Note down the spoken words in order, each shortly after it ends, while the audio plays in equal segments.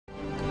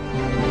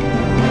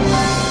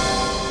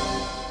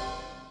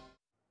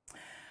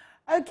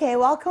Okay,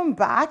 welcome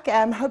back.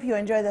 Hope you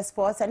enjoy the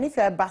sports. And if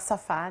you're a Barca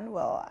fan,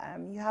 well,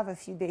 you have a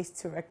few days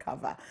to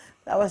recover.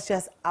 That was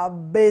just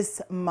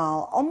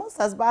abysmal, almost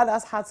as bad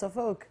as Hearts of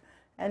Oak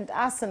and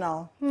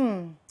Arsenal.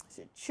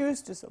 Should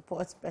choose to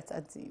support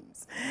better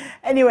teams.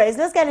 Anyways,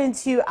 let's get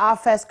into our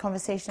first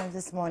conversation of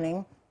this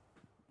morning.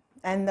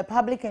 And the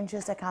Public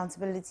Interest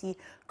Accountability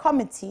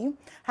Committee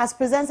has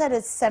presented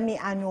its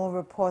semi-annual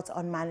report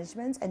on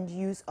management and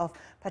use of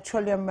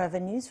petroleum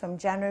revenues from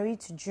January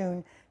to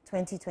June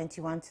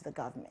 2021 to the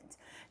government.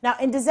 Now,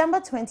 in December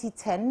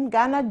 2010,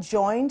 Ghana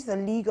joined the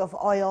League of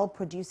Oil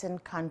Producing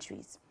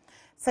Countries,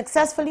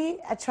 successfully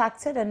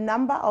attracted a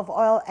number of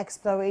oil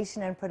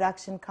exploration and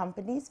production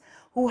companies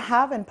who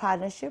have, in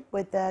partnership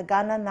with the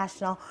Ghana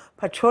National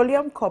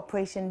Petroleum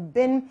Corporation,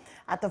 been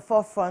at the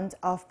forefront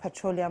of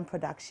petroleum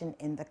production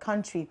in the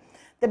country.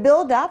 The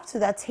build-up to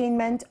the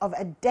attainment of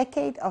a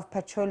decade of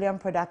petroleum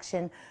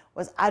production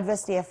was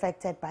adversely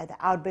affected by the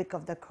outbreak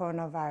of the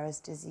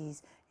coronavirus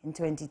disease in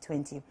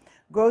 2020.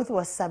 Growth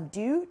was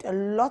subdued. A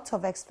lot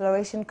of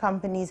exploration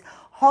companies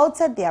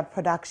halted their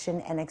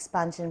production and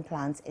expansion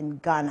plans in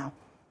Ghana.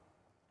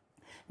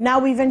 Now,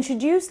 we've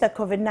introduced the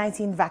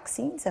COVID-19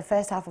 vaccines the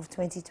first half of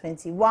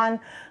 2021.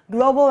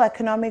 Global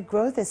economic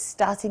growth is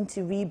starting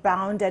to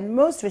rebound, and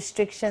most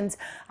restrictions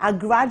are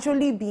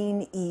gradually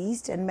being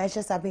eased, and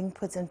measures are being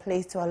put in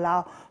place to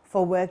allow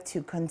for work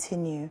to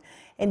continue.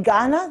 In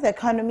Ghana, the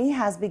economy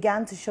has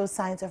begun to show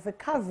signs of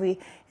recovery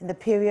in the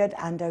period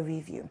under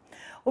review.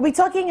 We'll be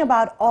talking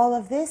about all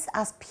of this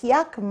as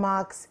PIAC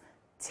marks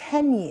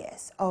 10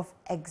 years of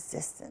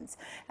existence.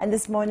 And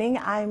this morning,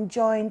 I'm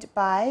joined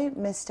by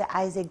Mr.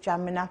 Isaac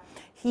Jamina.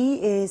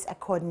 He is a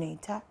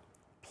coordinator,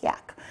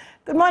 PIAC.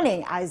 Good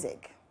morning,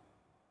 Isaac.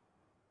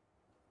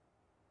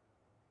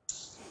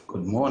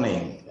 Good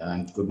morning,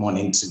 and good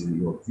morning to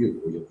your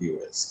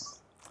viewers.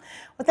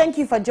 Well, thank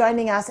you for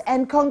joining us,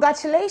 and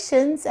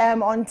congratulations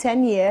on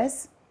 10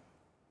 years.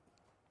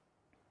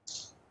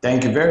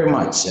 Thank you very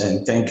much,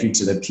 and thank you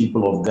to the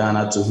people of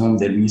Ghana to whom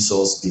the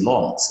resource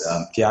belongs.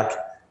 PIAC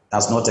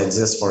does not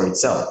exist for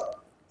itself.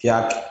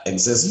 PIAC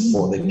exists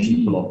for the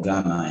people of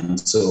Ghana, and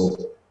so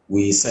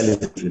we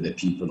celebrate with the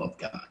people of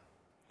Ghana.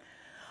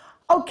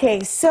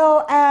 Okay,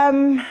 so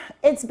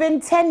it's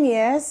been 10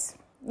 years.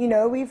 You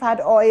know, we've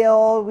had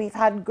oil, we've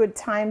had good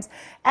times.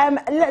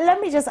 Let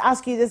me just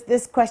ask you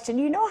this question.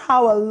 You know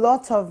how a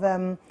lot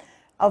of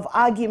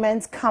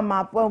arguments come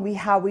up when we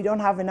don't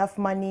have enough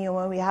money, or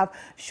when we have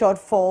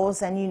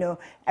shortfalls, and, you know,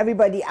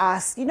 everybody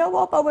asks, you know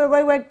what, but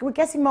we're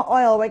getting more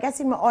oil, we're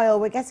getting more oil,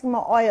 we're getting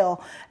more oil.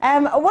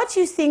 What do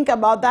you think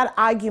about that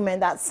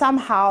argument that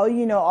somehow,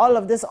 you know, all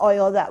of this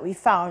oil that we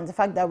found, the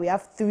fact that we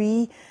have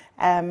 3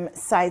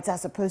 sites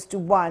as opposed to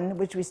 1,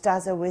 which we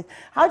started with,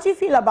 how do you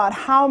feel about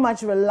how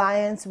much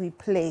reliance we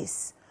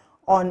place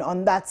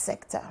on that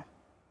sector?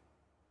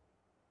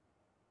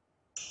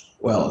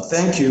 Well,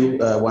 thank you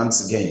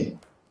once again.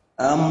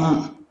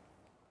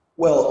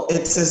 Well,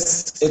 it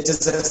is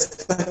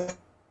expected.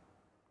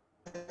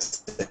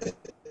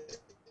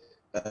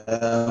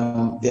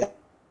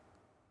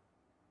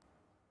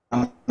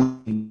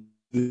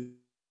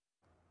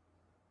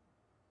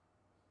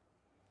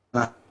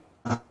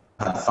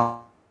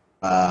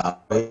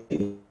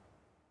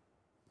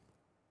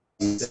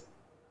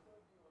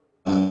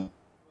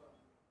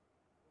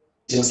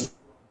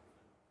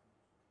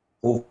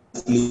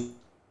 Hopefully,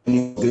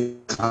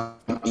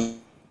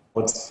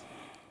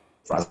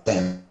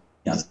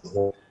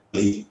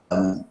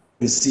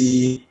 we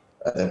see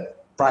the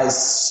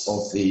price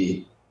of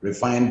the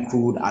refined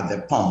crude at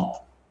the pump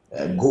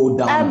go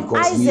down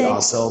because Isaac, we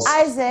ourselves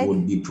Isaac,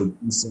 would be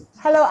producing.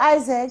 Hello,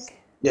 Isaac.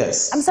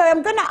 Yes. I'm sorry,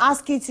 I'm going to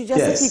ask you to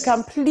just, if you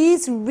can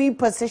please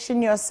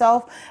reposition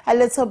yourself a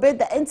little bit.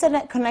 The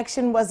internet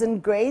connection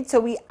wasn't great, so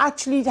we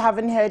actually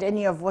haven't heard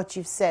any of what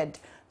you've said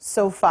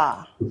so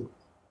far.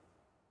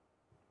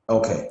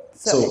 Okay,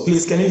 so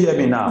please, can you hear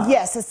me now?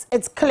 Yes,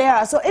 it's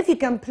clearer. So if you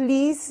can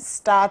please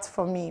start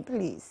for me,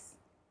 please.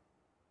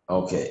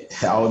 Okay,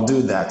 I'll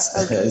do that.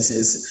 Okay.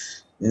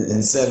 It's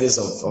in service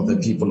of the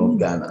people of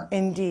Ghana.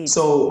 Indeed.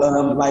 So,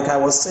 like I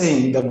was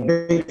saying, the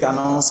big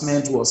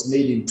announcement was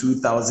made in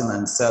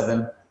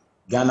 2007.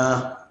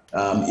 Ghana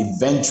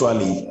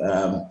eventually,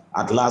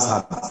 at last,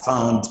 had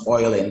found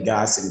oil and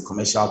gas in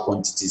commercial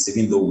quantities,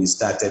 even though we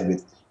started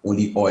with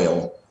only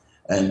oil.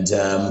 And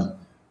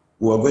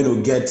we were going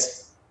to get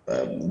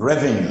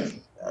revenue,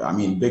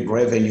 big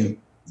revenue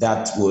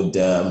that would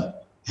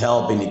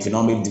help in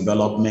economic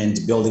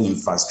development, building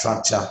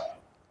infrastructure.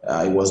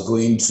 It was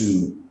going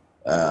to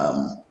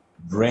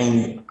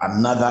bring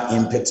another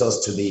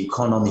impetus to the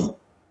economy.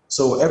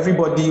 So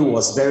everybody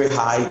was very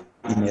high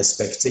in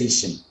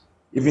expectation,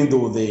 even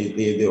though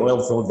the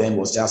oil field then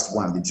was just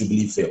one, the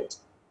Jubilee field.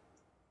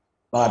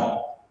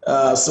 But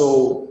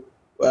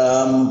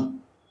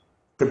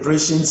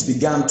preparations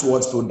began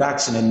towards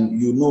production,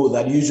 and you know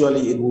that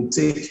usually it will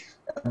take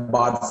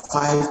about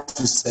 5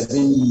 to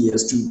 7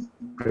 years to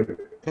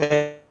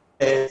prepare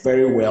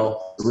very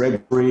well,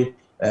 regulatory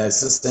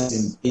systems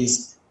in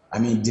place.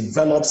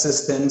 Develop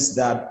systems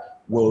that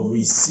will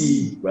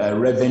receive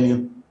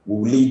revenue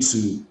will lead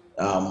to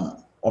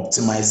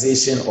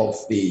optimization of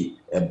the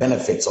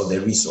benefits of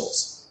the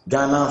resource.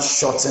 Ghana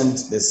shortened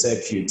the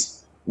circuit.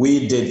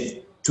 We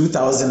did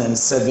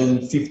 2007,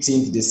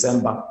 15th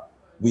December,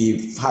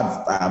 we've had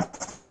our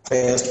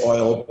first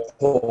oil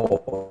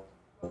pour,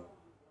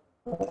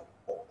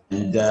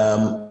 and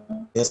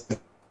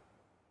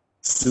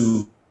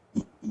to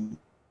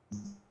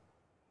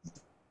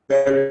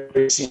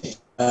very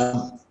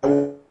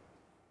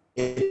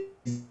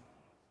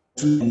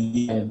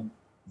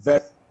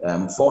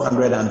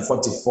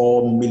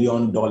 $444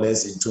 million in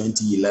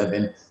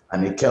 2011,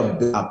 and it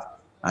kept up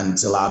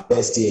until our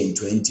best year in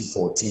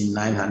 2014,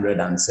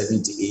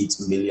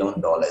 $978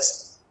 million.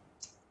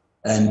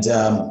 And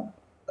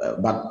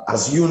but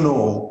as you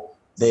know,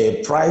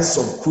 the price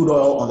of crude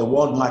oil on the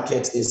world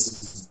market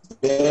is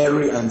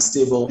very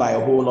unstable by a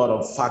whole lot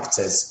of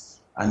factors.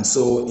 And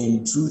so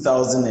in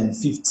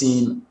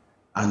 2015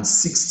 and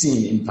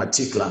 16 in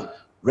particular,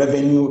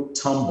 revenue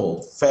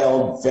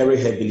fell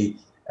very heavily.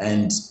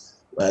 And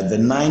the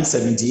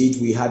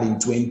 978 we had in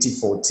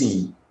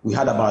 2014, we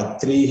had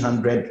about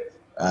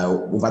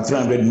over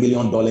 $300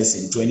 million in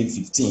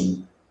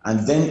 2015,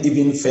 and then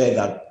even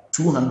further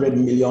 $200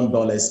 million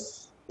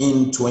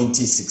in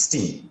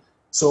 2016.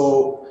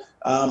 So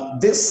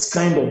this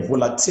kind of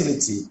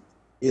volatility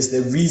is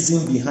the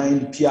reason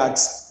behind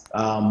PIAC's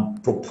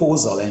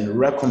proposal and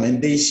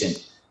recommendation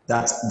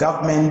that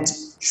government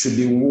should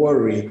be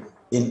worried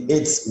in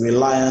its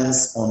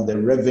reliance on the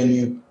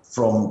revenue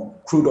from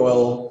crude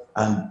oil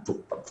and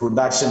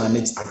production and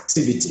its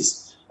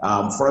activities.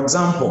 For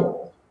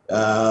example,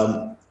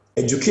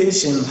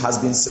 education has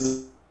been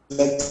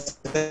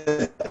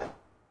selected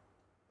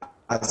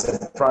as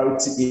a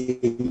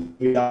priority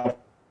area.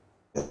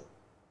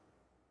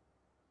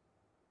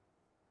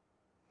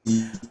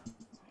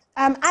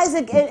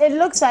 Isaac, it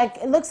looks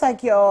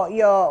like your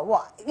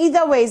well,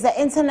 either ways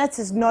the internet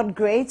is not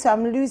great, so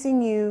I'm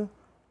losing you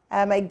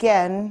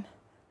again.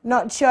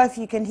 Not sure if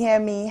you can hear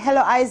me.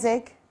 Hello,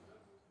 Isaac.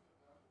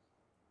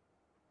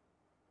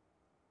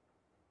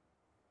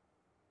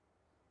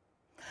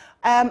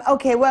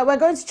 Okay, well, we're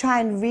going to try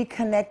and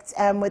reconnect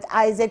with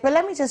Isaac, but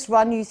let me just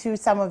run you through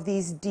some of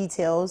these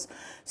details.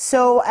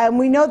 So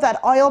we know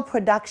that oil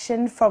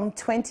production from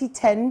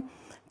 2010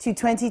 to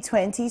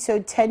 2020, so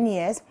 10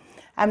 years,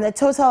 the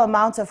total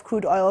amount of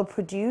crude oil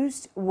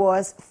produced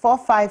was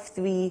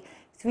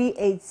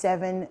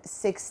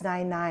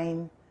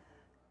 453,387,699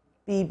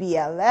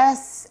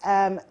 BBLS.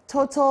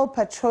 Total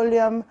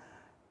petroleum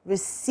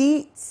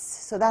receipts,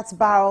 so that's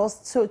barrels,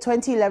 so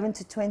 2011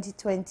 to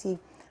 2020,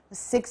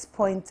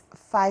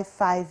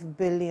 $6.55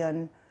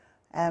 billion.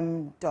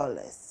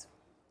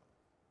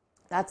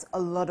 That's a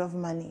lot of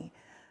money.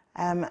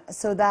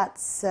 So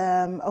that's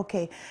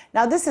okay.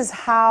 Now this is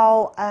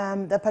how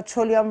the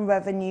petroleum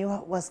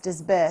revenue was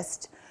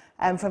disbursed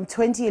from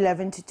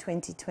 2011 to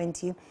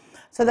 2020.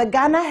 So the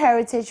Ghana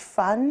Heritage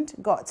Fund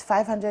got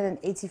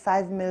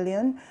 $585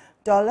 million.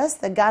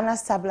 The Ghana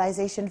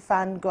Stabilization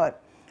Fund got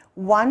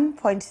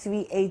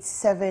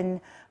 $1.387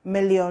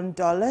 million.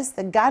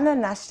 The Ghana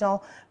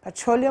National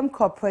Petroleum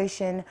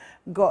Corporation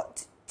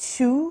got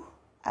 $2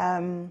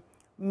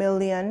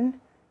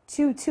 billion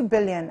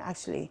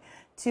actually.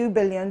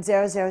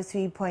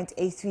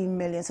 2,003.83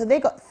 million. So they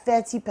got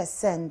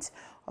 30%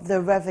 of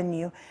the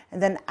revenue.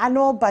 And then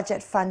annual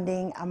budget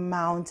funding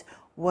amount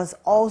was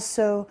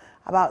also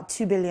about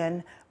 2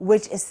 billion,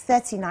 which is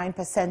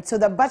 39%. So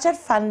the budget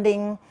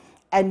funding,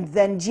 and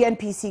then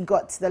GNPC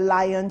got the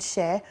lion's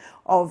share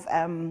of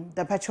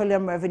the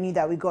petroleum revenue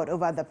that we got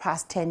over the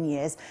past 10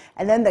 years.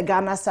 And then the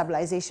Ghana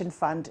Stabilization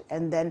Fund,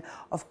 and then,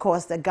 of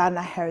course, the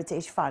Ghana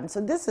Heritage Fund. So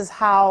this is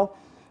how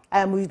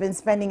we've been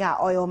spending our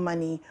oil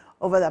money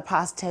over the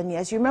past 10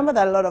 years. You remember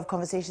that a lot of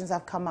conversations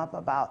have come up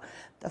about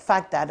the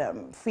fact that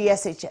free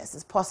SHS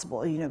is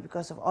possible,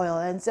 because of oil.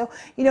 And so,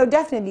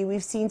 definitely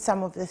we've seen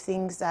some of the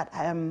things that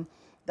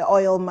the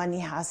oil money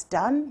has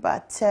done,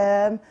 but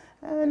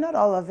not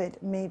all of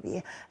it,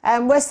 maybe.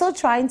 We're still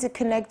trying to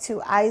connect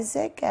to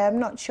Isaac. I'm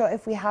not sure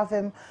if we have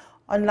him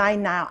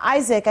online now.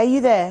 Isaac, are you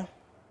there?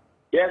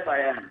 Yes, I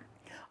am.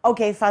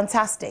 Okay,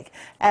 fantastic.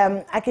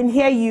 I can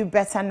hear you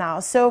better now.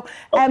 So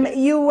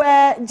you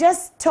were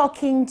just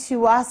talking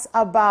to us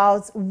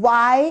about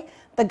why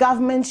the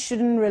government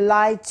shouldn't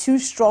rely too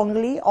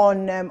strongly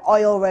on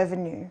oil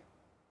revenue.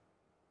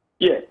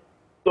 Yes.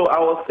 So I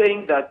was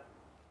saying that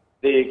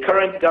the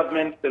current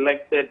government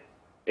selected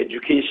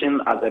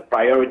education as a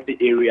priority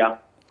area,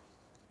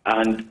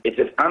 and it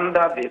is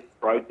under this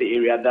priority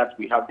area that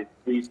we have the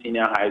free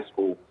senior high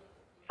school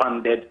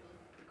funded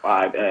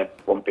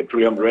from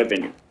Petroleum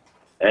Revenue.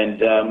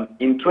 And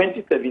in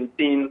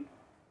 2017,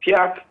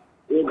 PIAC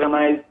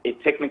organized a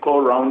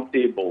technical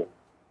roundtable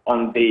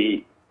on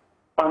the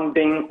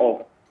funding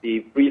of the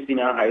free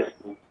senior high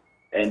school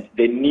and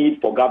the need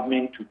for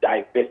government to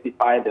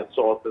diversify the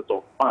sources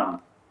of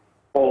funds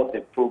for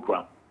the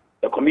program.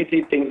 The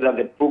committee thinks that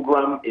the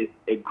program is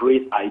a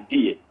great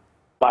idea,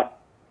 but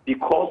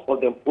because of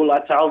the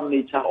volatile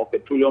nature of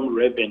petroleum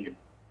revenue,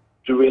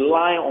 to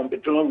rely on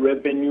petroleum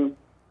revenue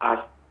as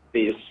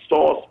the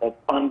source of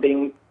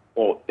funding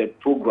for the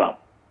program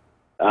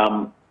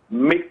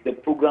makes the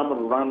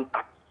program run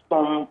at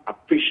some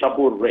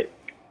appreciable risk,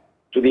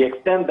 to the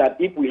extent that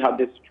if we have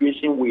the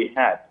situation we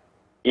had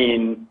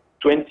in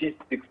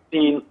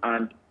 2016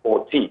 and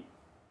 14,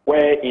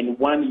 where in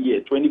 1 year,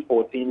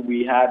 2014,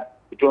 we had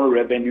petroleum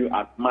revenue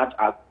as much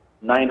as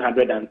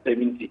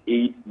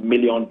 $978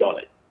 million.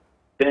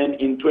 Then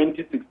in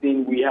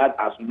 2016, we had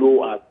as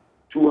low as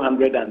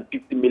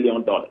 $250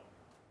 million.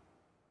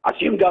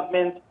 Assume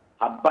government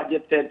had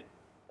budgeted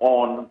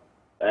on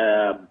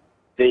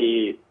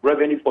the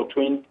revenue for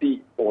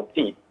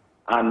 2014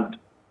 and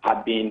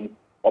had been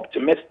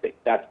optimistic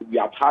that we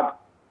have had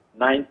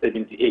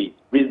 978.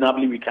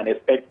 Reasonably, we can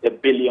expect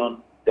 $1 billion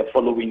the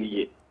following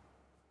year.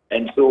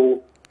 And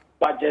so,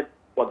 budget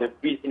for the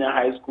pre-senior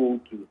high school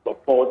to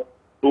support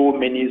so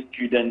many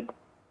students,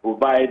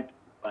 provide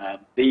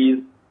these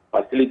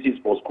facilities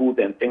for schools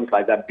and things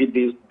like that,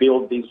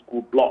 build these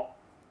school blocks.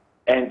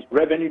 And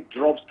revenue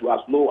drops to as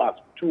low as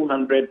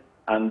 $250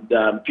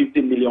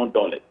 million.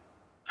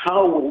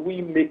 How will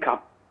we make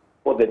up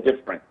for the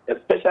difference,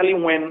 especially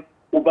when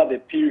over the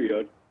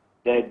period,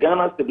 the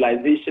Ghana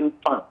Stabilization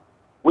Fund,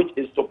 which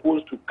is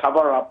supposed to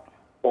cover up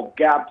for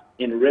gaps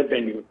in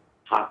revenue,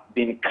 has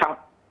been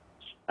cut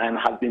and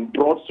has been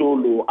brought so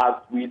low as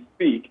we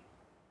speak.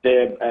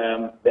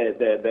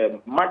 The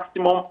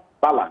maximum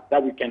balance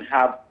that we can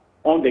have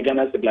on the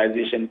Ghana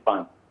Stabilization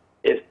Fund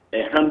is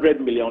 $100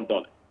 million.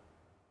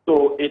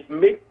 So it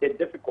makes it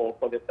difficult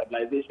for the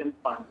Stabilization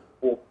Fund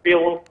to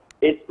fulfill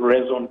its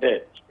raison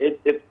d'etre,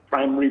 its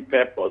primary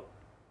purpose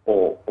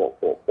for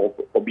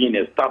being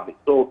established.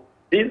 So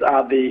these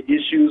are the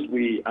issues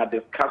we are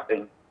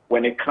discussing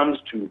when it comes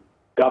to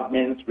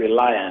government's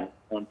reliance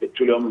on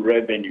petroleum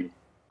revenue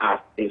as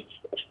a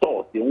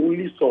source, the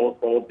only source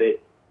or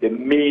the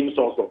main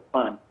source of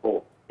funds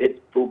for its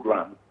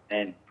programs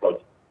and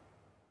projects.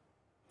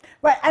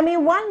 Right. I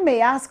mean, one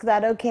may ask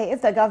that, okay,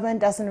 if the government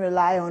doesn't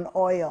rely on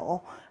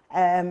oil,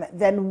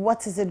 then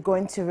what is it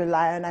going to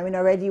rely on? I mean,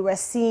 already we're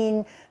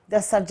seeing the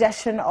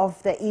suggestion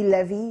of the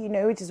e-levy,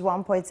 which is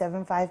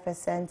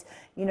 1.75%,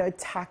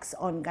 tax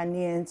on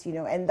Ghanaians,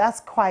 and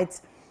that's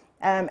quite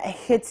a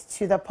hit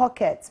to the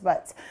pockets.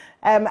 But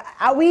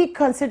are we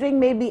considering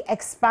maybe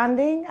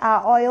expanding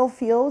our oil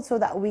field so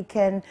that we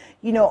can,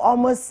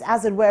 almost,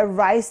 as it were,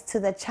 rise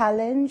to the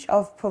challenge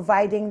of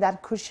providing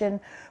that cushion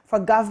for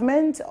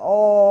government,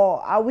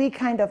 or are we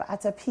kind of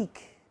at a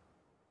peak?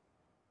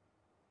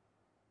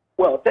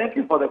 Well, thank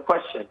you for the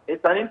question.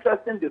 It's an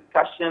interesting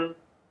discussion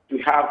to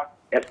have,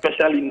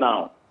 especially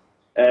now.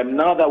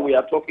 Now that we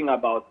are talking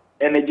about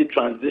energy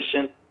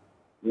transition,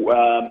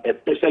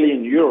 especially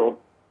in Europe,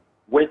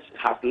 which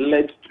has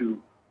led to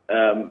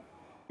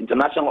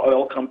international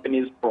oil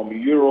companies from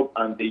Europe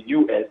and the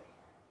U.S.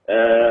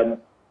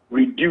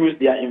 Reduce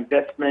their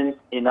investments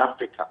in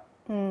Africa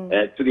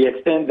to the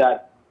extent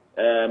that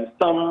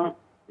some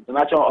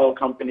international oil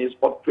companies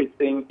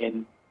operating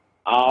in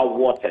our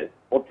waters,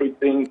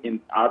 operating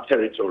in our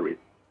territories,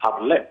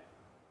 have left.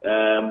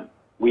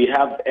 We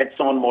have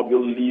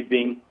ExxonMobil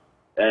leaving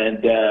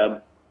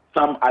and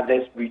some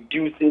others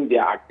reducing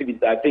their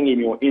activities. I think in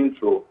your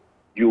intro,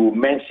 you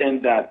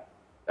mentioned that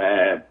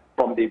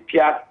from the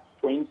PIAC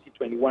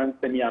 2021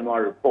 semi-annual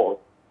report,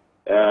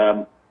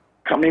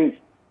 coming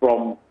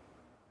from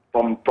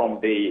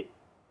the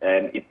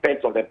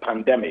effects of the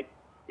pandemic,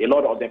 a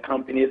lot of the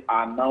companies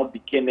are now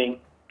beginning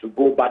to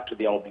go back to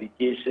their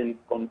obligations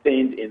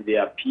contained in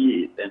their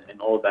PAs and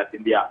all that,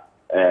 in their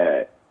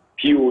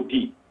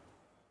POD.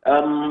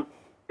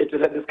 It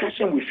is a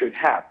discussion we should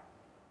have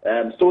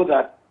so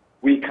that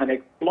we can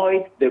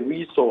exploit the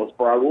resource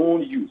for our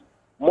own use,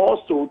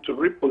 more so to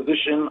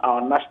reposition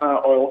our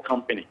national oil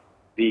company,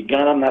 the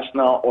Ghana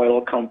National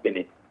Oil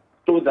Company,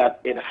 so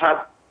that it has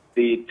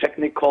the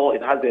technical,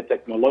 it has the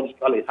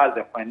technological, it has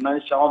the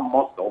financial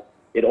muscle,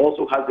 it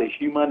also has the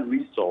human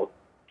resource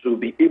to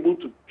be able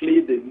to play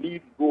the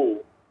lead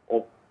role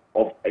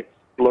of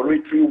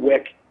exploratory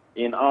work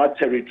in our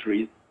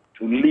territories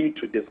to lead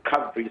to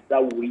discoveries that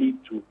will lead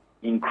to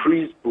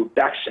increased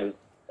production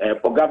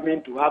for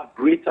government to have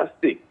greater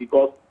stake.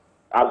 Because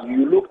as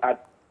you look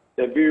at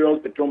the various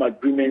petroleum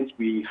agreements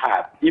we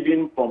have,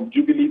 even from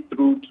Jubilee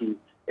through to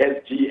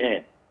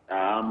SGN,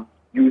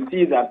 you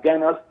see that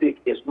Ghana's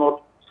stake is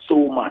not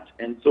so much.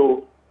 And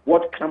so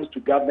what comes to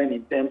government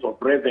in terms of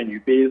revenue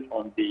based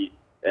on the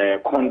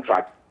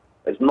contract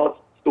is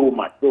not so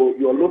much. So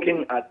you're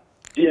looking at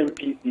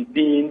GMPC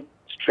being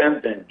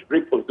strengthened,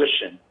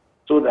 repositioned,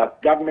 so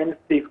that government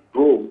stake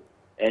grows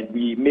and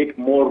we make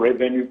more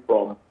revenue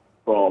from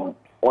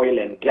oil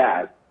and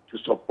gas to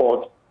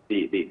support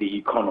the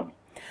economy.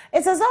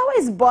 It has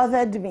always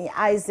bothered me,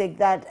 Isaac,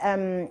 that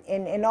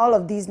in all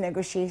of these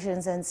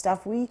negotiations and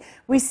stuff, we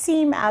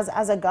seem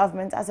as a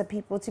government, as a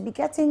people, to be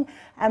getting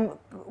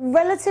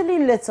relatively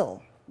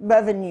little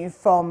revenue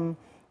from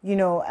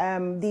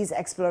these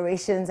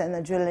explorations and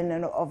the drilling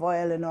of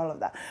oil and all of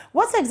that.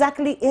 What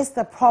exactly is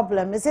the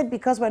problem? Is it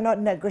because we're not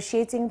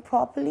negotiating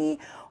properly,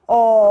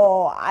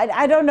 or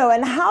I don't know.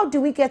 And how do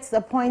we get to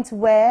the point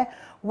where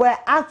we're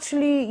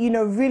actually, you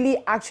know,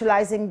 really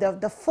actualizing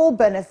the full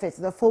benefits,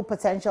 the full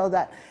potential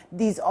that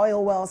these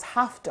oil wells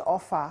have to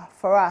offer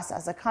for us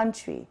as a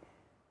country?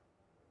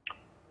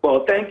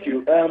 Well, thank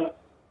you.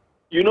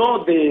 You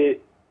know,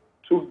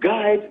 to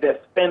guide the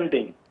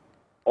spending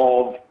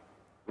of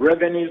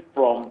revenues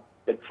from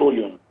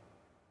petroleum,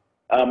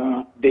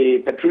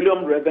 the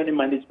Petroleum Revenue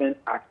Management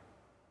Act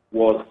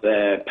was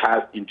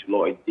passed into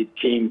law. It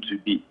came to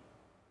be.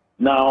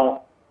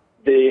 Now,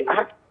 the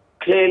Act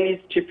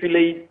clearly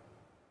stipulates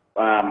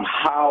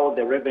how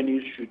the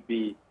revenues should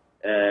be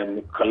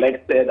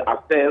collected,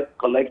 assessed,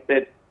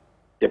 collected,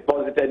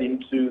 deposited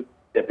into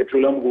the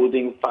Petroleum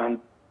Holding Fund,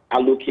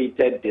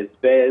 allocated,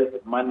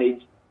 disbursed,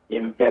 managed,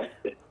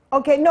 invested.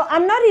 Okay, no,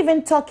 I'm not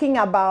even talking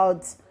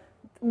about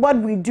what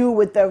we do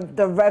with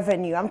the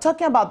revenue. I'm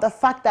talking about the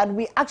fact that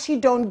we actually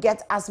don't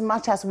get as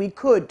much as we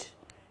could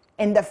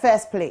in the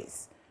first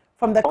place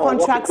from the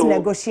contracts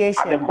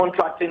negotiation. At the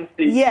contracting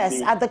stage?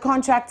 Yes, at the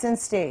contracting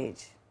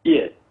stage.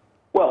 Yes.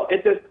 Well,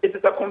 it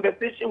is a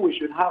conversation we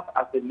should have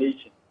as a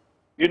nation.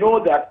 You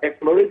know that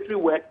exploratory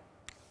work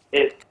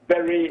is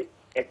very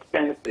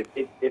expensive.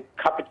 It's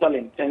capital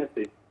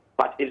intensive,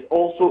 but it's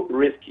also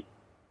risky.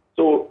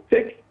 So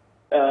take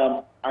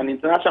an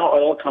international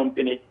oil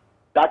company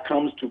that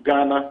comes to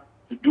Ghana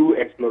to do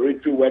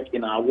exploratory work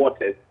in our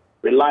waters,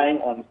 relying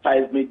on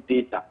seismic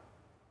data.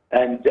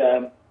 And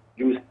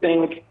you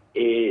think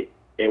a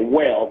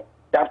well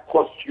that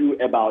costs you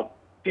about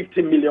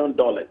 $50 million,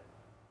 $60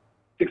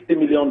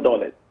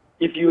 million.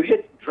 If you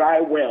hit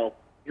dry well,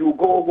 you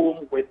go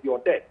home with your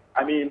debt.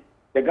 I mean,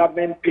 the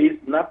government pays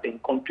nothing,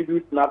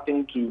 contributes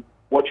nothing to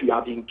what you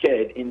have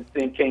incurred in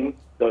sinking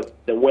the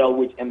well,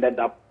 which ended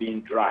up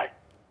being dry.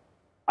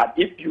 And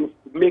if you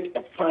make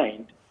a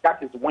find,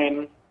 that is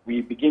when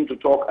we begin to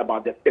talk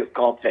about the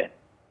fiscal term.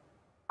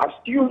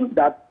 Assume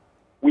that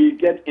we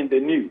get in the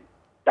news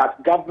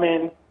that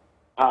government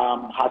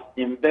has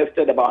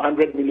invested about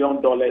 $100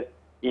 million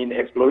in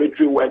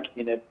exploratory work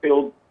in a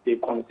field they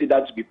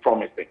consider to be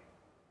promising,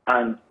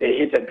 and they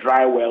hit a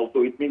dry well,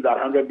 so it means that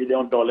 $100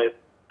 million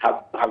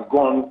has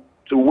gone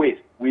to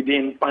waste. We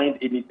didn't find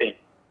anything.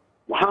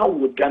 How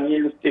would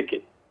Ghanaians take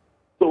it?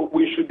 So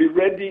we should be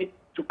ready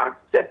to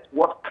accept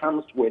what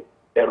comes with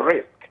the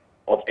risk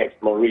of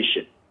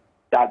exploration.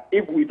 That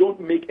if we don't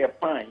make a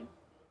find,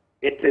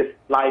 it is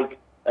like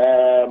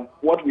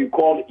what we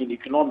call in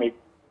economics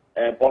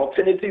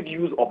alternative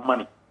use of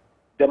money.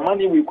 The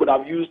money we could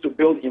have used to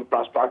build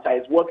infrastructure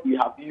is what we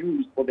have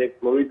used for the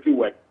exploratory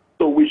work.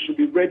 So we should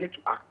be ready to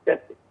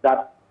accept it,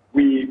 that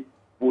we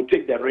will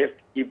take the risk.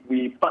 If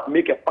we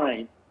make a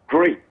find,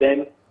 great,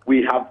 then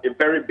we have a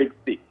very big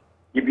stake.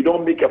 If we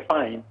don't make a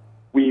find,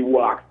 we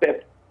will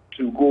accept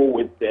to go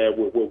with the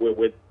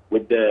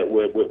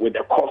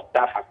cost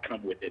that has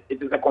come with it.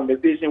 It is a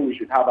conversation we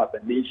should have as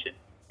a nation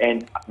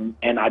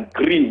and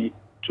agree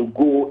to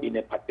go in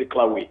a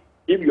particular way.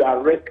 If you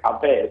are risk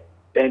averse,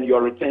 then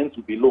your returns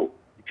will be low.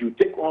 If you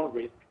take on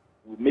risk,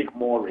 you will make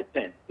more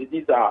returns.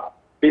 These are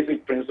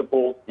basic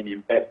principles in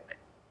investment.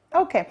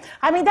 Okay.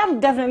 I mean, that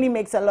definitely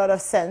makes a lot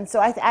of sense. So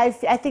I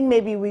think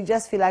maybe we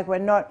just feel like we're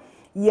not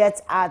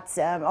yet at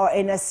or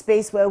in a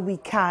space where we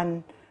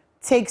can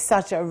take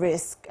such a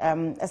risk,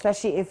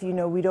 especially if, you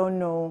know, we don't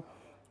know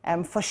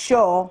for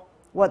sure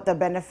what the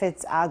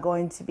benefits are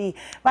going to be.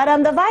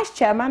 But the Vice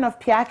Chairman of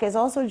PIAC is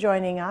also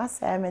joining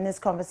us in this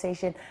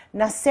conversation,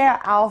 Nasser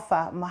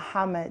Alpha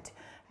Mohammed.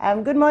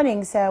 Good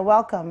morning, sir.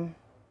 Welcome.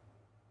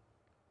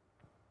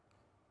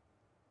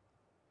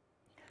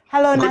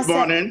 Hello, Good Nasser.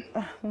 morning.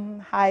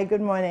 Hi, good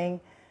morning.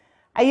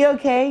 Are you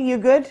okay? You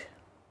good?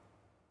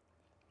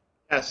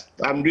 Yes,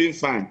 I'm doing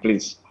fine,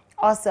 please.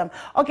 Awesome.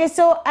 Okay,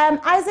 so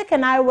Isaac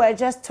and I were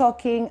just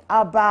talking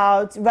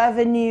about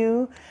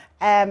revenue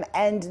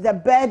and the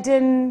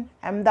burden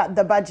that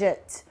the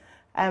budget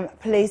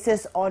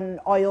places on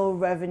oil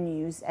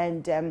revenues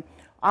and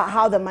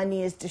how the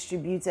money is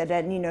distributed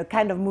and, you know,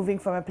 kind of moving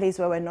from a place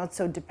where we're not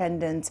so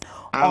dependent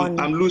on...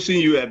 I'm losing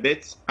you a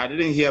bit. I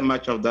didn't hear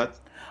much of that.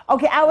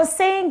 Okay, I was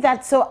saying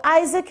that, so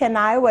Isaac and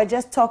I were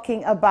just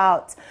talking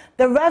about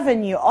the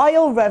revenue,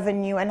 oil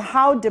revenue, and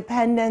how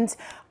dependent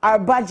our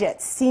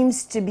budget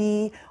seems to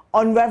be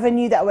on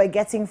revenue that we're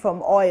getting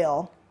from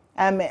oil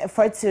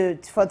for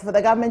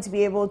the government to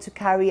be able to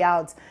carry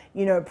out,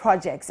 you know,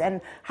 projects,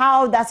 and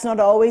how that's not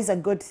always a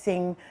good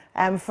thing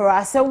for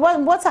us. So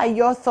what are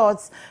your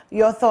thoughts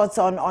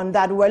on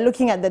that? We're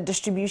looking at the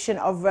distribution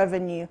of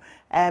revenue,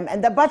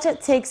 and the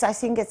budget takes, I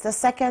think it's the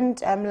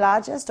second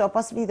largest, or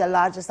possibly the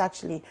largest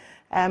actually,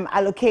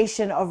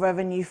 allocation of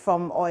revenue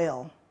from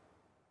oil.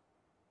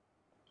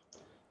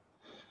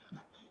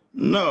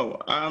 No,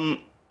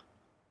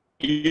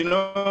 you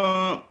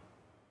know,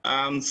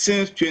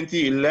 since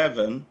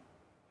 2011,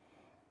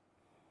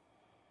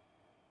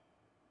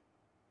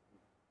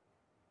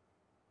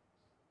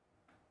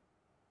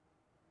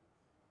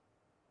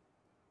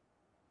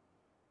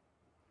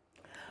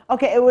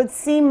 okay, it would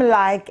seem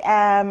like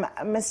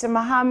Mr.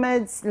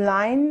 Mohammed's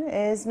line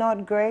is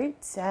not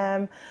great.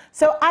 So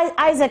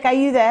Isaac, are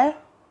you there?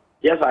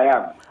 Yes, I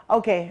am.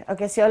 Okay,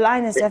 okay, so your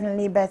line is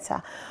definitely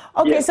better.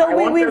 Okay, Yes, so I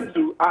we've... wanted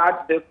to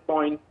add this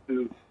point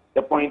to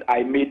the point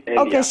I made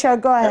earlier. Okay, sure,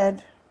 go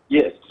ahead.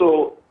 Yes,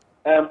 so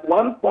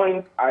one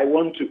point I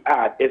want to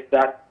add is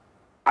that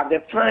at the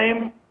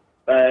time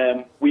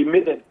we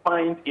made a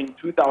find in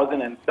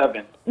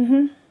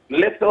 2007,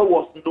 little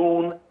was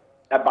known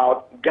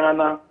about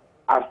Ghana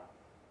as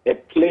a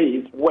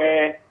place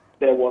where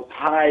there was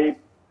high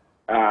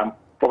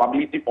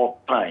probability of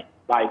fine.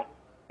 Like,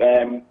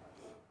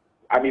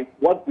 I mean,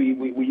 what we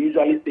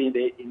usually say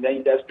in the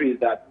industry is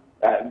that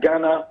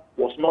Ghana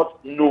was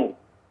not known.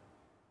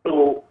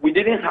 So we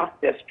didn't have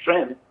the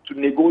strength to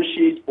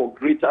negotiate for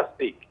greater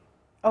stake.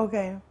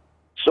 Okay.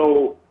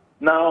 So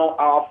now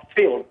our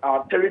field,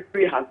 our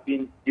territory has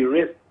been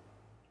de-risked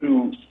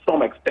to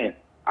some extent.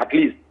 At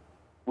least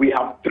we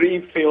have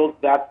 3 fields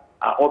that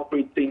are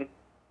operating.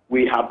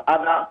 We have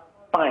other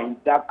finds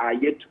that are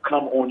yet to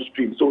come on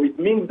stream. So it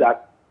means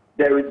that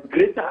there is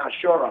greater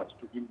assurance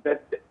to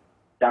investors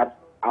that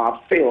our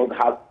field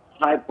has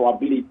high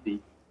probability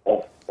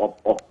of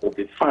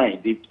a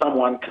find if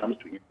someone comes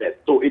to invest.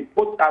 So it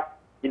puts us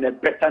in a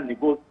better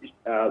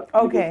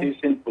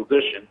negotiation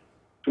position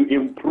to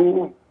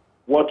improve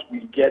what we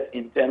get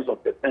in terms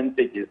of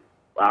percentages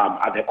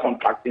at the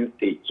contracting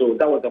stage. So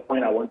that was the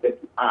point I wanted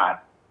to add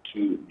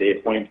to the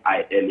point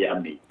I earlier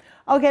made.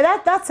 Okay,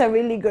 that's a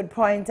really good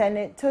point, and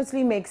it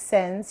totally makes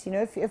sense. You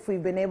know, if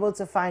we've been able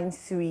to find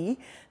 3,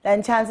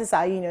 then chances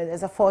are, you know,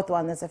 there's a 4th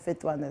one, there's a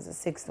 5th one, there's a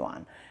 6th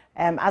one,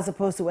 as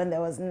opposed to when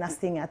there was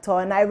nothing at all.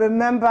 And I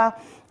remember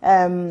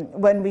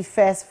when we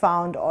first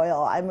found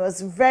oil, it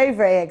was a very,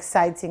 very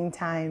exciting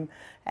time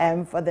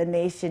for the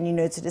nation, you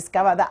know, to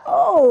discover that,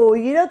 oh,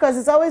 you know, because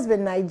it's always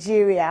been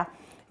Nigeria,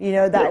 you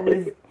know, that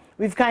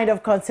we've kind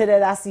of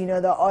considered as, you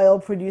know, the oil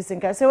producing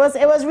country. So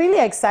it was really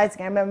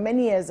exciting. I remember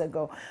many years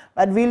ago,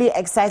 but really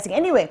exciting.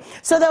 Anyway,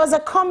 so there was a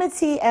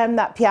committee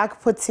that PIAC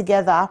put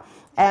together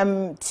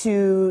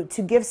to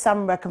give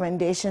some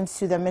recommendations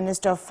to the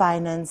Minister of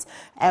Finance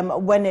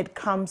when it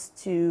comes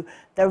to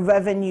the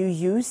revenue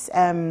use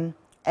and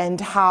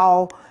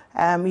how,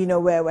 you know,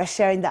 we're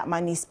sharing that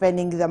money,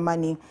 spending the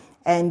money,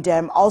 and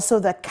also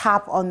the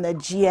cap on the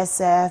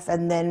GSF,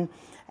 and then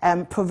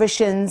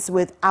provisions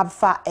with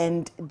ABFA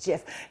and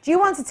GIF. Do you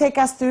want to take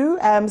us through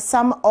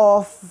some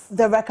of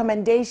the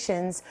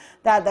recommendations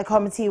that the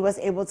committee was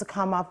able to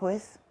come up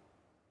with?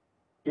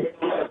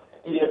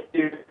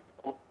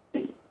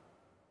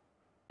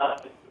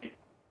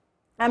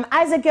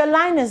 Isaac, your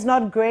line is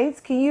not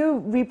great. Can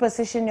you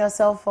reposition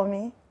yourself for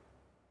me?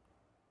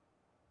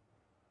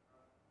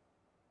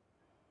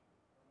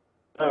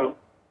 Hello?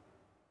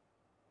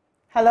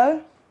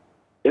 Hello?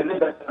 Is it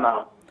better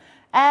now?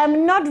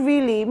 Not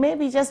really.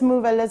 Maybe just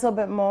move a little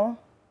bit more.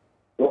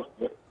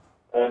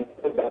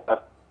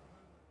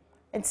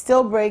 It's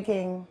still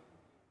breaking.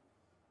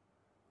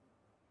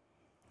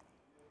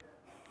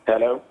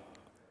 Hello?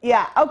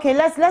 Yeah, okay,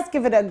 let's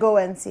give it a go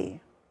and see.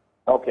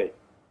 Okay.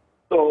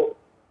 So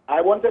I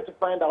wanted to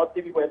find out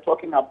if we were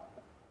talking about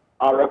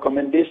our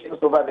recommendations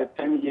over the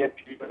 10-year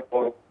period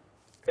or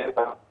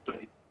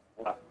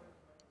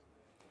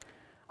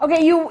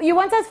Okay, you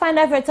wanted to find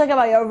out if we're talking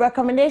about your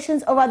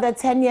recommendations over the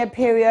 10-year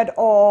period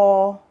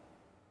or...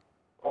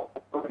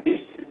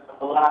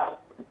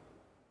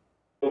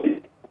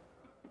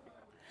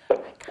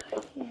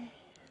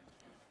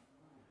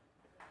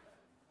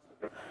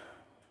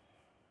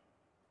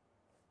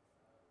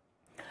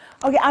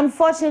 Okay,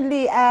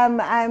 unfortunately,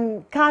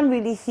 I can't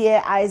really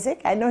hear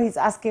Isaac. I know he's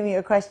asking me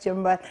a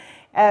question, but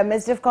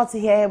it's difficult to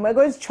hear him. We're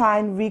going to try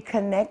and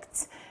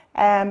reconnect.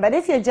 But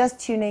if you're just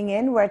tuning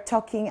in, we're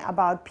talking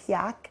about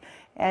PIAC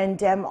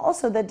and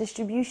also the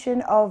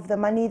distribution of the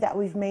money that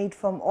we've made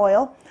from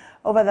oil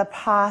over the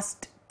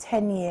past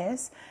 10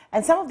 years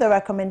and some of the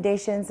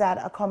recommendations that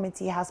a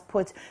committee has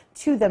put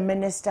to the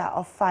Minister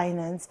of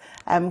Finance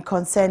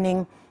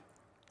concerning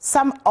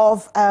some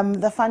of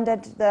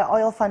the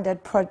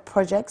oil-funded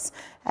projects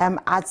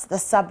at the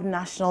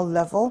subnational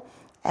level,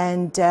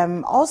 and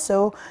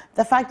also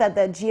the fact that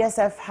the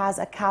GSF has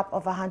a cap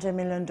of $100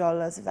 million,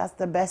 if that's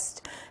the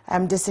best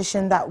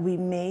decision that we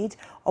made,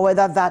 or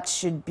whether that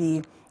should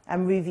be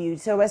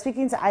reviewed. So we're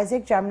speaking to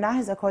Isaac Jamna,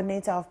 who's a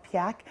coordinator of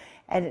PIAC,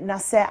 and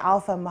Nasser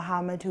Alpha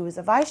Mohammed, who is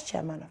a vice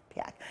chairman of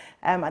PIAC.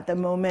 At the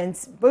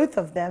moment, both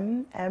of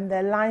them,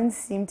 their lines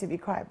seem to be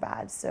quite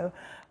bad, so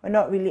we're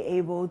not really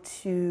able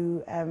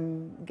to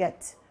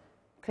get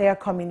clear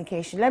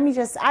communication. Let me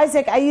just...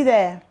 Isaac, are you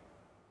there?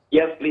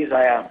 Yes, please,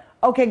 I am.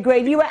 Okay,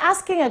 great. You were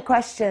asking a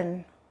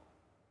question.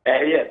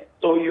 Yes.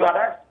 So you had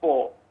asked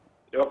for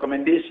the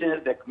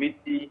recommendations the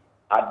committee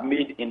had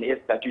made in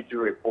its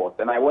statutory report,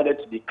 and I wanted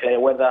to declare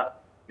whether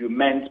you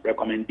meant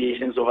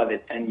recommendations over the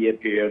 10-year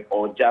period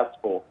or just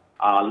for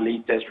our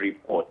latest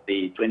report,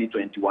 the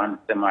 2021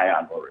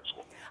 semi-annual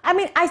report. I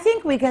mean, I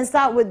think we can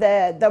start with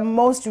the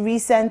most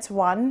recent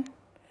one,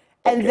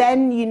 and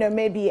then, you know,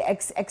 maybe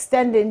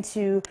extend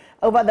into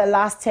over the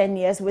last 10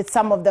 years with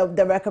some of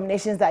the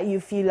recommendations that you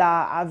feel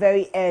are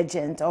very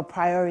urgent or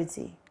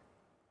priority.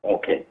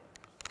 Okay.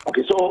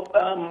 Okay,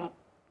 so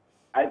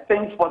I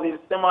think for the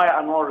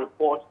semi-annual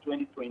report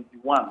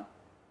 2021,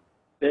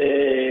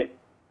 there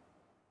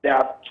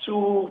are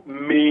two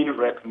main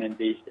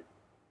recommendations.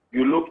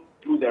 You look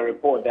through the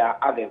report, there are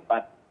others,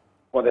 but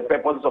for the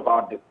purposes of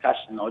our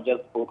discussion, I'll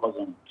just focus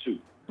on two.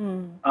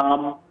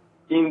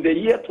 In the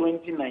year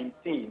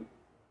 2019,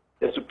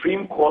 the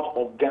Supreme Court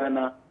of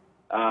Ghana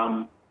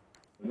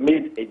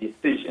made a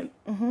decision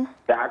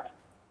that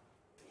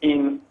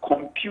in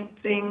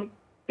computing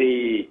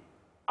the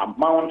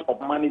amount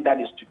of money that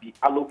is to be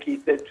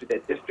allocated to the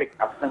District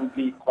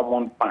Assembly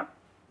Common Fund,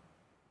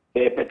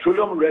 the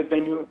petroleum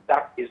revenue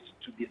that is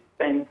to be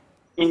spent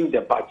in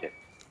the budget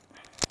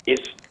is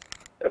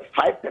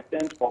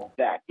 5% of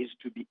that is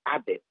to be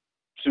added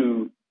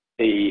to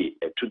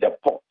the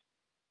pot.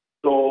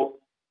 So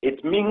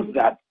it means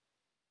that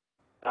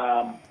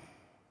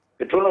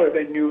petroleum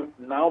revenue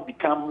now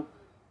becomes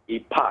a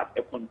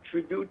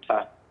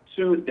contributor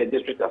to the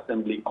District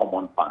Assembly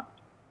Common Fund.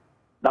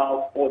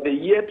 Now, for the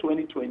year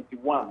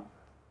 2021,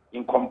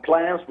 in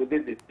compliance with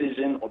this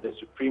decision of the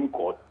Supreme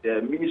Court,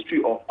 the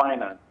Ministry of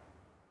Finance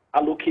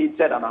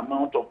allocated an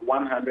amount of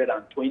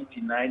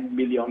 129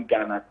 million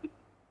Ghana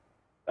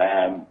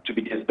to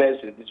be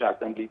disbursed to the District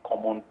Assembly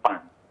Common Fund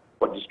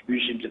for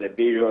distribution to the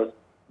various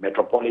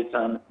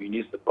metropolitan,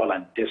 municipal,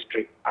 and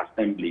district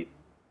assemblies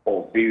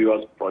for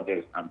various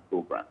projects and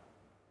programs.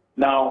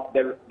 Now,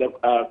 the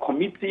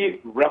committee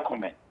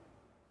recommends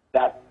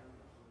that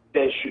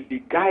there should be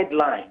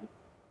guidelines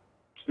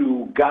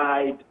to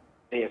guide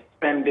the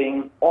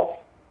spending of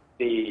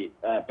the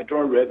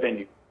petroleum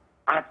revenue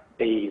at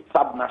the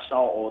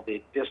subnational or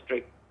the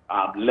district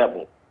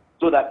level,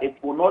 so that it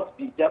will not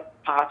be just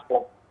part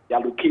of the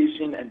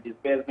allocation and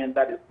disbursement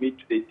that is made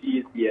to the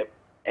DACF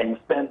and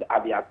spent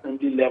at the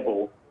assembly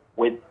level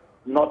with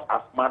not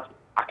as much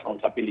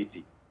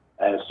accountability.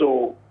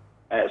 So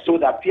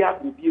that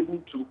PIAC will be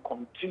able to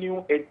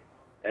continue its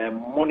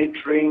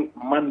monitoring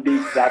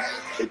mandate that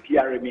the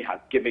PRME has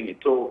given it.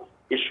 So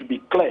it should be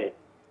clear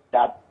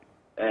that,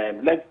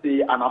 let's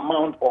say, an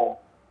amount of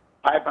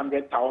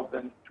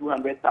 500,000,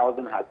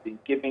 200,000 has been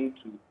given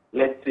to,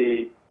 let's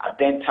say, a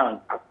Denton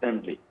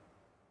assembly,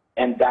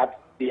 and that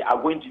they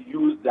are going to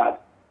use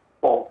that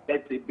for,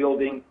 let's say,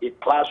 building a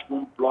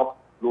classroom block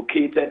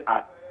located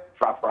at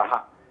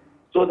Frafraha,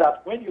 so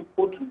that when you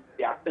go to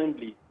the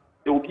assembly,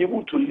 they will be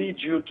able to lead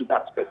you to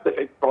that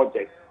specific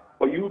project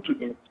for you to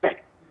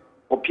inspect,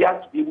 for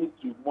PIAC to be able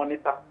to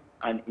monitor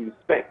and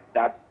inspect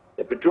that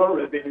the petroleum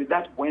revenue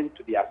that went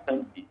to the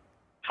assembly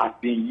has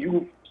been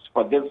used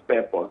for this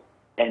purpose,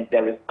 and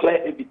there is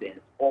clear evidence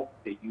of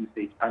the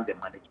usage and the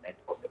management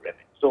of the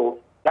revenue. So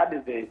that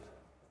is the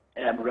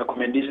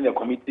recommendation the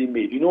committee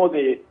made. You know,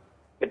 the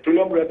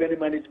Petroleum Revenue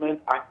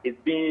Management Act is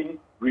being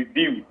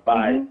reviewed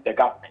by the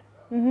government.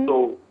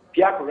 So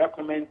PIAC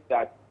recommends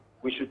that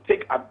we should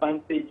take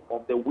advantage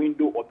of the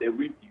window of the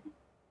review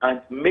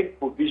and make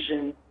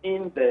provision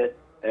in the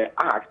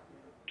Act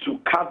to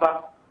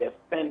cover the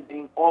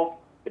spending of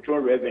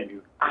petroleum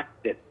revenue at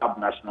the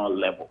subnational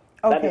level.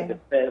 That is the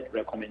first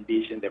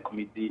recommendation the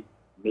committee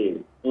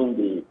made in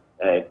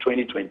the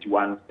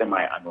 2021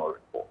 semi-annual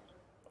report.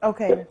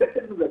 The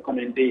second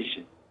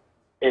recommendation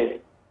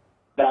is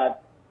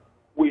that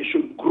we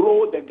should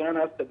grow the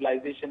Ghana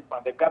Stabilization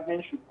Fund. The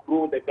government should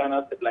grow the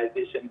Ghana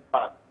Stabilization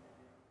Fund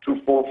to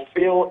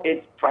fulfill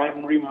its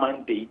primary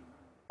mandate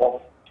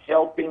of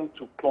helping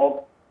to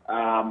plug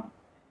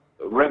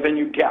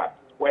revenue gaps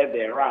where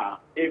there are,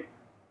 if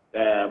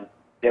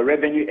the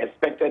revenue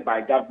expected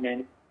by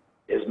government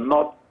is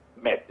not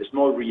met, is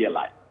not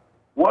realized.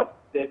 What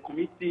the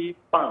committee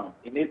found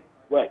in its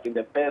work in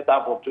the first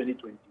half of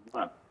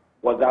 2021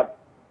 was that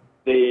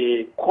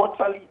the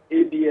quarterly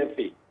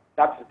ABFA,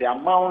 that's the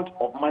amount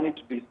of money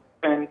to be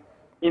spent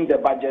in the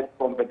budget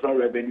from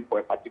petroleum revenue for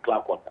a particular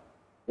quarter,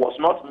 was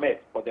not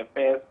met for the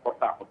first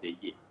quarter of the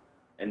year.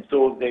 And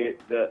so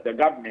the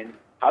government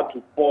had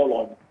to fall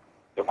on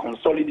the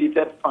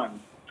consolidated fund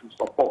to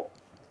support.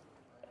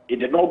 It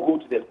did not go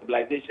to the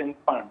stabilization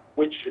fund,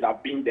 which should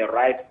have been the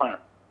right fund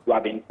to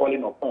have been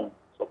calling upon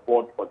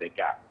support for the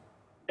gap.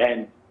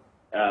 And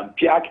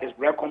PIAC is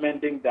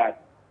recommending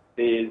that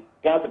the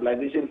Ghana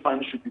Stabilization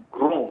Fund should be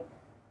grown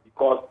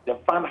because the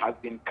fund has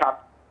been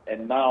capped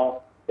and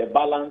now the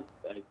balance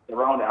is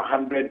around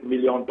 $100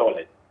 million.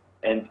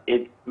 And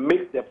it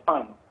makes the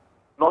fund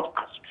not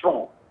as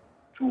strong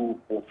to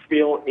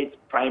fulfill its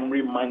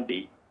primary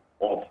mandate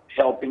of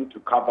helping to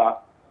cover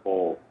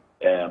for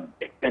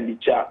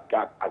expenditure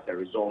gap as a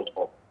result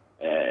of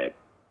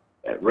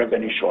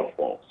revenue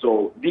shortfall.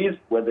 So these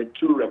were the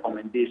two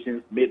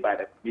recommendations made by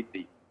the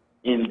committee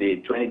in the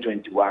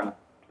 2021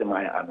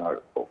 semi-annual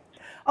report.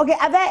 Okay,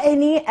 are there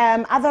any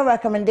other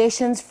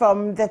recommendations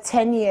from the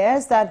 10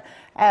 years that,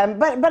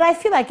 but I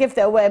feel like if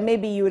there were,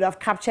 maybe you would have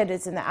captured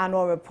it in the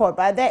annual report,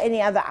 but are there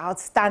any other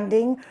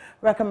outstanding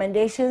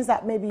recommendations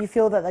that maybe you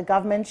feel that the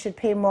government should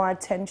pay more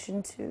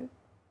attention to?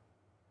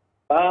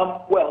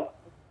 Well,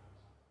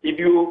 if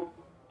you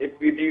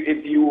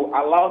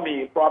allow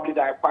me, probably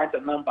there are quite a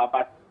number,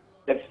 but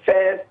the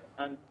first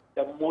and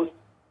the most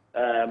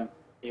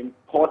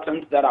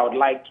important that I would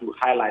like to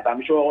highlight,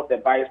 I'm sure the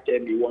Vice Chair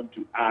may want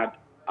to add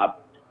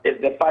up, is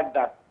the fact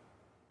that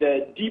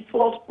the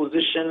default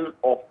position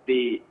of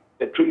the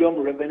Petroleum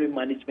Revenue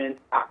Management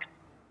Act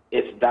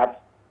is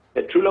that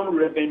petroleum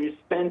revenue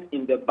spent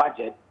in the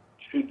budget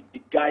should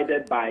be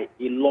guided by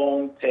a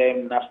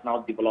long-term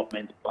national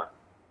development plan.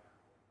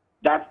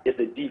 That is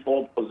the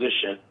default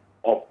position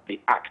of the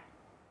Act.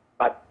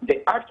 But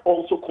the Act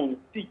also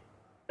concedes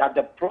that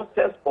the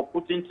process of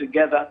putting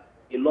together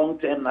a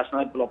long-term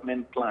national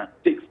development plan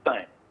takes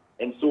time.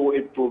 And so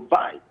it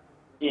provides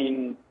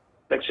in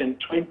Section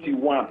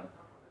 21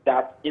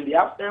 that in the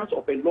absence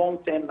of a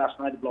long-term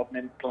national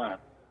development plan,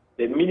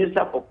 the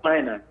Minister for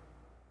Finance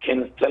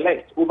can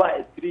select over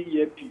a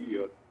 3-year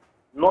period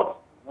not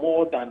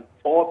more than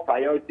 4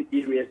 priority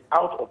areas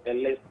out of the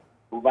list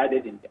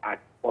provided in the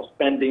Act for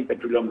spending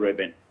petroleum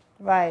revenue.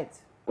 Right.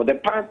 For the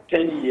past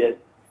 10 years,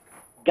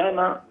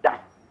 Ghana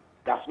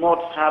does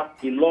not have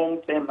a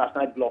long-term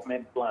national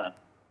development plan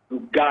to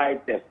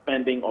guide the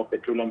spending of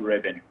petroleum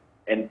revenue.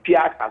 And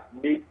PIAC has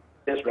made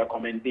this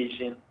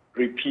recommendation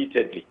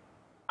repeatedly.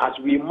 As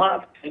we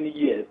mark 10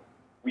 years,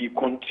 we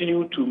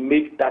continue to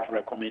make that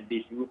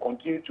recommendation. We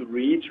continue to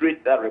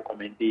reiterate that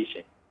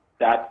recommendation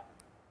that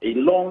a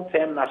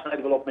long-term national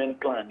development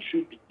plan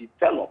should be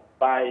developed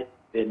by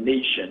the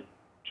nation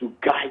to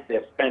guide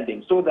their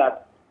spending so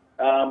that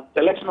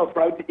selection of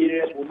priority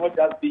areas will not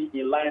just be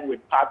in line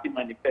with party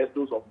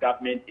manifestos of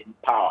government in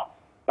power,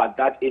 but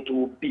that it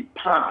will be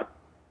part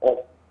of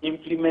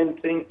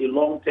implementing a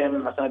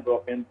long-term national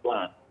development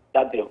plan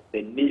that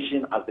the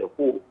nation as a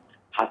whole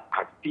has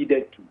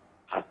acceded to,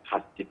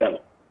 has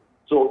developed.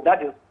 So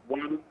that is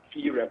one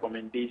key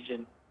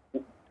recommendation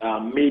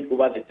made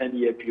over the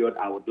 10-year period.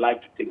 I would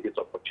like to take this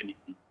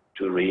opportunity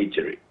to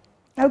reiterate.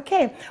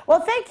 Okay. Well,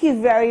 thank you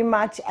very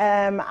much,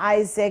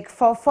 Isaac,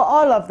 for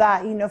all of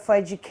that, for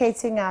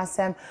educating us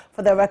and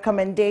for the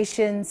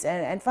recommendations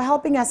and for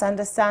helping us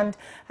understand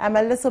a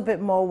little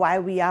bit more why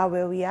we are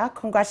where we are.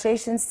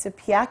 Congratulations to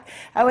PIAC.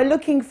 We're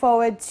looking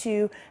forward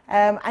to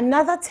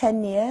another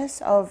 10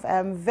 years of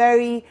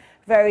very,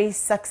 very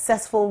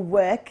successful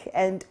work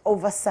and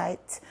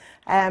oversight.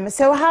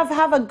 So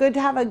have a good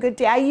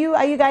day. Are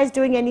you guys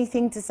doing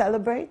anything to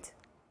celebrate?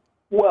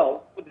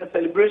 Well, the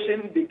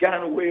celebration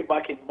began way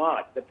back in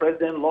March. The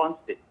president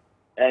launched it,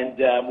 and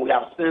we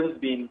have since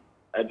been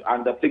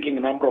undertaking a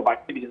number of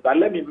activities. But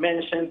let me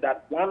mention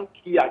that one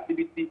key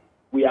activity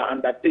we are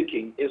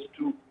undertaking is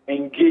to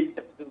engage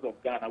the citizens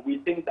of Ghana. We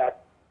think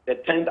that the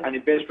 10th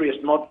anniversary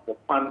is not for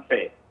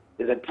fanfare.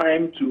 It's a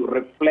time to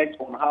reflect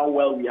on how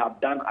well we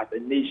have done as a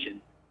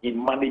nation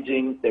in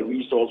managing the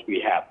resource we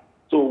have.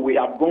 So we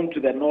have gone to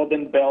the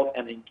Northern Belt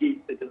and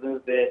engaged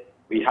citizens there.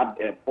 We had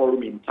a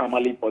forum in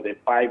Tamale for the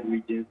 5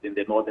 regions in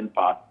the northern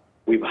part.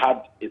 We've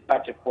had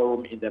such a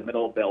forum in the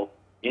Middle Belt,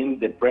 in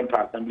the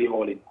Brenta Assembly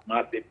Hall in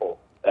Kumasi for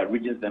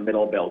regions in the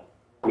Middle Belt.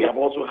 We have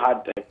also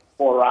had a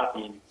forum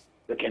in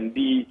the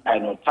Kendi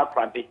and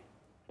Takrade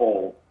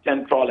for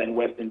Central and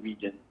Western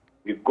regions.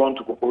 We've gone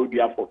to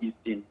Koforidua for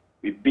Eastern.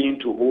 We've been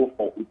to Ho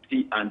for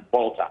Uti and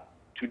Volta.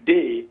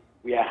 Today,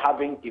 we are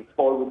having a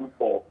forum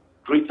for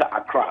Greater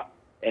Accra,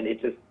 and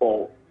it is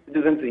for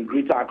citizens in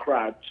Greater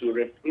Accra to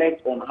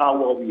reflect on how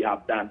well we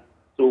have done.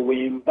 So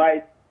we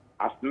invite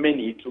as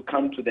many to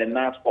come to the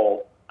NAT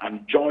Hall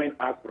and join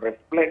us,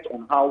 reflect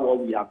on how well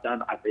we have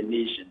done as a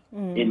nation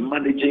in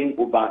managing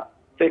over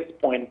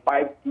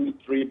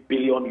 $6.523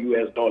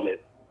 billion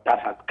that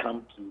has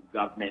come to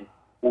government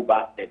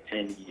over a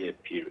 10-year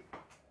period.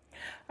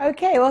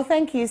 Okay, well,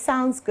 thank you.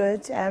 Sounds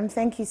good.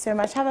 Thank you so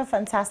much. Have a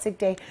fantastic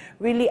day.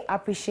 Really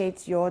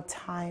appreciate your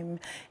time.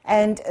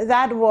 And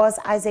that was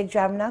Isaac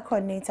Dramna,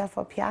 coordinator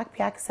for PIAC.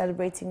 PIAC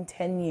celebrating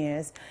 10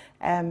 years.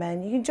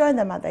 And you can join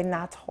them at the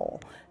NAT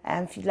Hall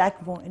if you'd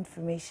like more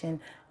information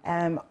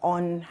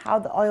on how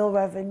the oil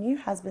revenue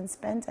has been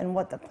spent and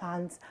what the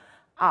plans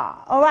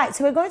are. All right,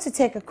 so we're going to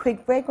take a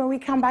quick break. When we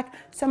come back,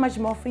 so much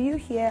more for you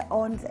here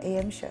on the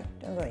AM show.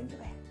 Don't go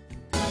anywhere.